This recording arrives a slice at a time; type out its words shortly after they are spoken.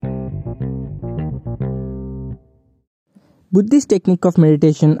Buddhist technique of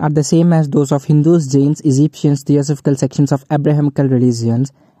meditation are the same as those of Hindus, Jains, Egyptians, Theosophical sections of Abrahamical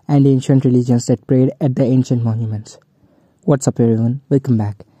religions, and ancient religions that prayed at the ancient monuments. What's up everyone, welcome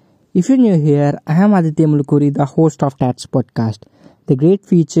back. If you're new here, I am Aditya Mulukuri, the host of TATS podcast, the great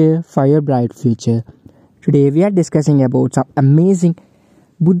future for your bright future. Today we are discussing about some amazing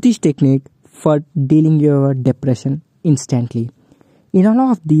Buddhist technique for dealing your depression instantly. In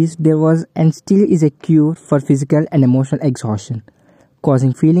all of these, there was and still is a cure for physical and emotional exhaustion,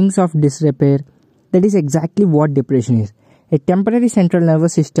 causing feelings of disrepair. That is exactly what depression is. A temporary central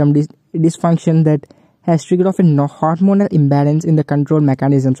nervous system dysfunction that has triggered off a hormonal imbalance in the control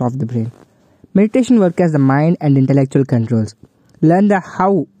mechanisms of the brain. Meditation works as the mind and intellectual controls. Learn the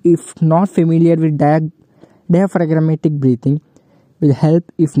how, if not familiar with diaphragmatic breathing, will help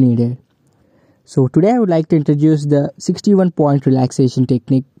if needed. So today I would like to introduce the 61-point relaxation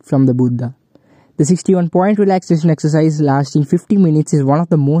technique from the Buddha. The 61-point relaxation exercise lasting 50 minutes is one of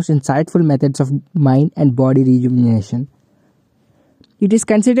the most insightful methods of mind and body rejuvenation. It is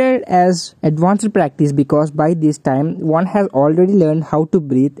considered as advanced practice because by this time one has already learned how to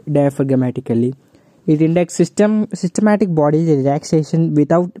breathe diaphragmatically. It indicates systematic body relaxation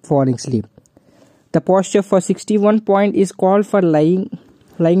without falling asleep. The posture for 61 point is called for lying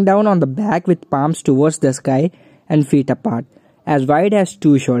down on the back with palms towards the sky and feet apart, as wide as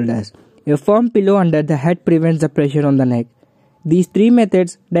two shoulders. A firm pillow under the head prevents the pressure on the neck. These three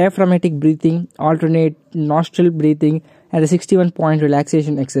methods, diaphragmatic breathing, alternate nostril breathing, and the 61-point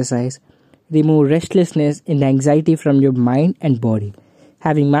relaxation exercise, remove restlessness and anxiety from your mind and body.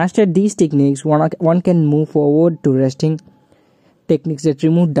 Having mastered these techniques, one can move forward to resting techniques that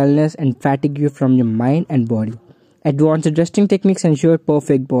remove dullness and fatigue from your mind and body. Advanced resting techniques ensure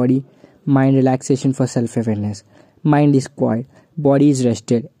perfect body, mind relaxation for self-awareness. Mind is quiet, body is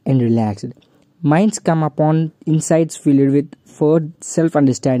rested and relaxed. Minds come upon insights filled with further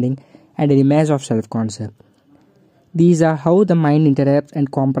self-understanding and an image of self-concept. These are how the mind interacts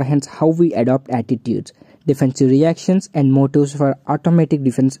and comprehends how we adopt attitudes, defensive reactions and motives for automatic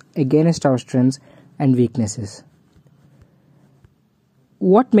defense against our strengths and weaknesses.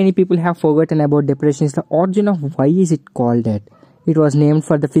 What many people have forgotten about depression is the origin of why is it called that. It was named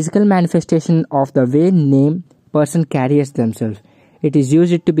for the physical manifestation of the way named person carries themselves. It is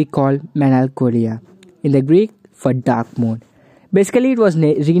used to be called melancholia, in the Greek for dark mood. Basically, it was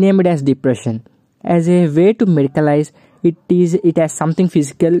renamed as depression. As a way to medicalize it as something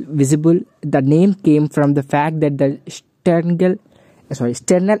physical, visible. The name came from the fact that the sternal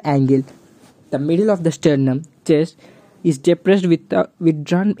angle, the middle of the sternum, chest, is depressed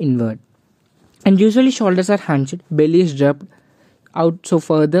withdrawn inward, and usually shoulders are hunched, belly is dropped out so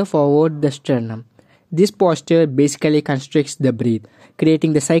further forward the sternum. This posture basically constricts the breath,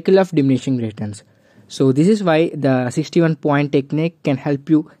 creating the cycle of diminishing returns. So this is why the 61-point technique can help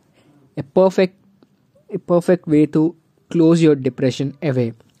you a perfect way to close your depression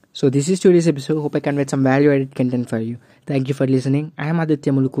away. So this is today's episode. Hope I conveyed some value-added content for you. Thank you for listening. I am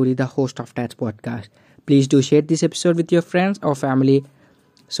Aditya Mulukuri, the host of TATS podcast. Please do share this episode with your friends or family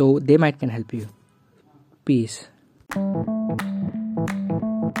so they might can help you. Peace.